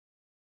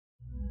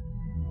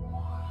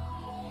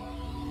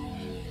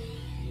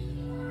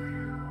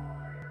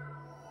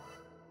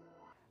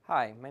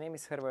Hi, my name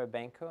is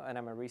todayGÇÖ and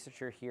I'm a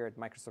researcher here at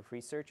Microsoft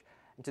Research.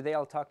 And today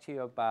I'll talk to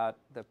you about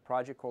the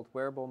project called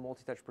Wearable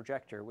Multitouch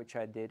Projector, which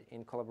I did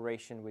in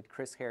collaboration with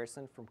Chris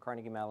Harrison from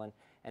Carnegie Mellon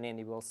and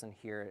Andy Wilson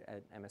here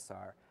at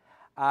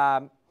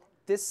MSR.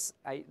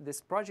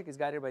 This project is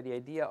guided by the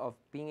idea of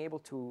being able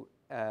to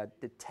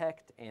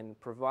detect and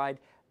provide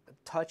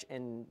touch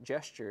and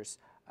gestures,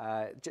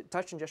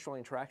 touch and gestural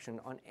interaction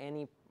on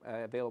any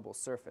available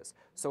surface.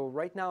 So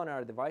right now in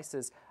our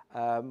devices,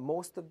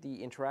 most of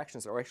the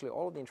interactions, or actually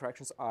all of the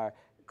interactions, are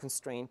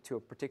constrained to a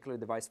particular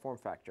device form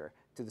factor,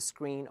 to the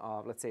screen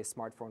of, let's say, a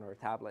smartphone or a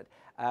tablet.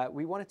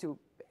 We wanted to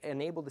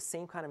enable the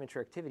same kind of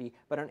interactivity,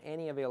 but on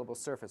any available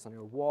surface, on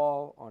your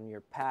wall, on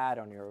your pad,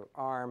 on your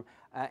arm,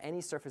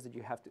 any surface that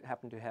you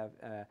happen to have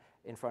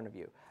in front of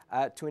you.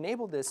 To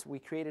enable this, we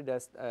created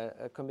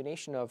a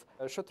combination of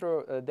a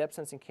Projector depth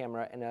sensing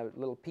camera and a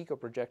little Pico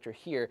projector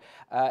here,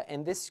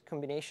 and this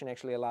combination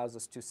actually allows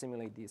us to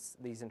simulate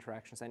these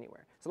interactions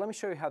anywhere. So let me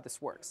show you how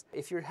this works.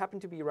 If you happen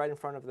to be right in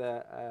front of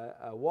the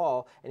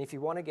wall, and if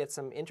you want to get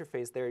some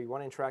interface there, you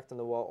want to interact on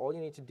the wall, all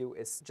you need to do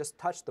is just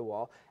touch the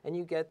wall, and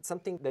you get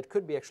something that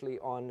could be actually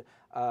on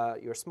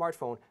your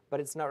smartphone, but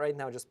it's not right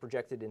now just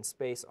projected in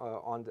space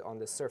on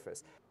this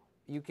surface.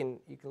 You can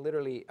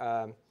literally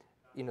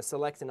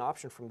select an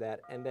option from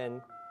that, and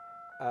then,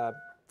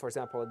 for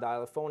example,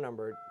 dial a phone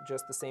number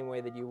just the same way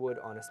that you would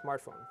on a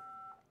smartphone.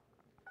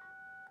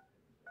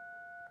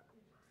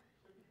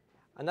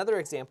 Another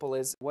example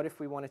is, what if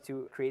we wanted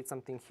to create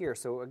something here?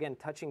 So again,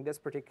 touching this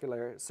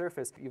particular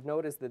surface, you've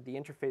noticed that the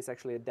interface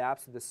actually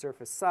adapts to the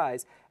surface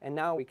size, and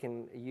now we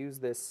can use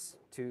this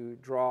to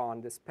draw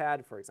on this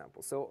pad, for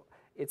example. So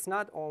it's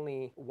not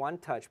only one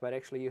touch, but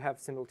actually you have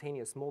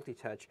simultaneous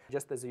multi-touch,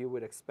 just as you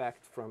would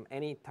expect from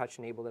any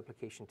touch-enabled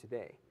application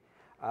today.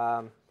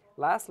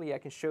 Lastly, I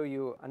can show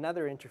you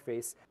another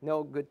interface.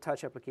 No good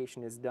touch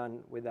application is done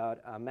without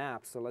a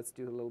map, so let's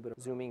do a little bit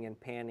of zooming and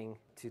panning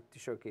to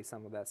showcase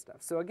some of that stuff.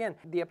 So again,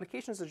 the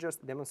applications are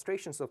just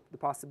demonstrations of the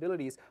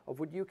possibilities of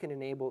what you can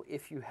enable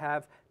if you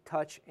have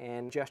touch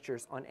and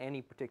gestures on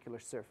any particular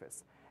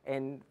surface.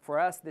 And for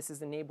us, this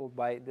is enabled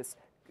by this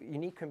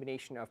unique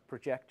combination of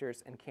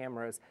projectors and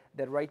cameras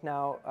that right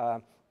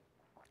now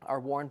are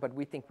worn, but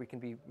we think they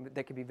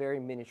can be very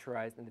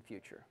miniaturized in the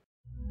future.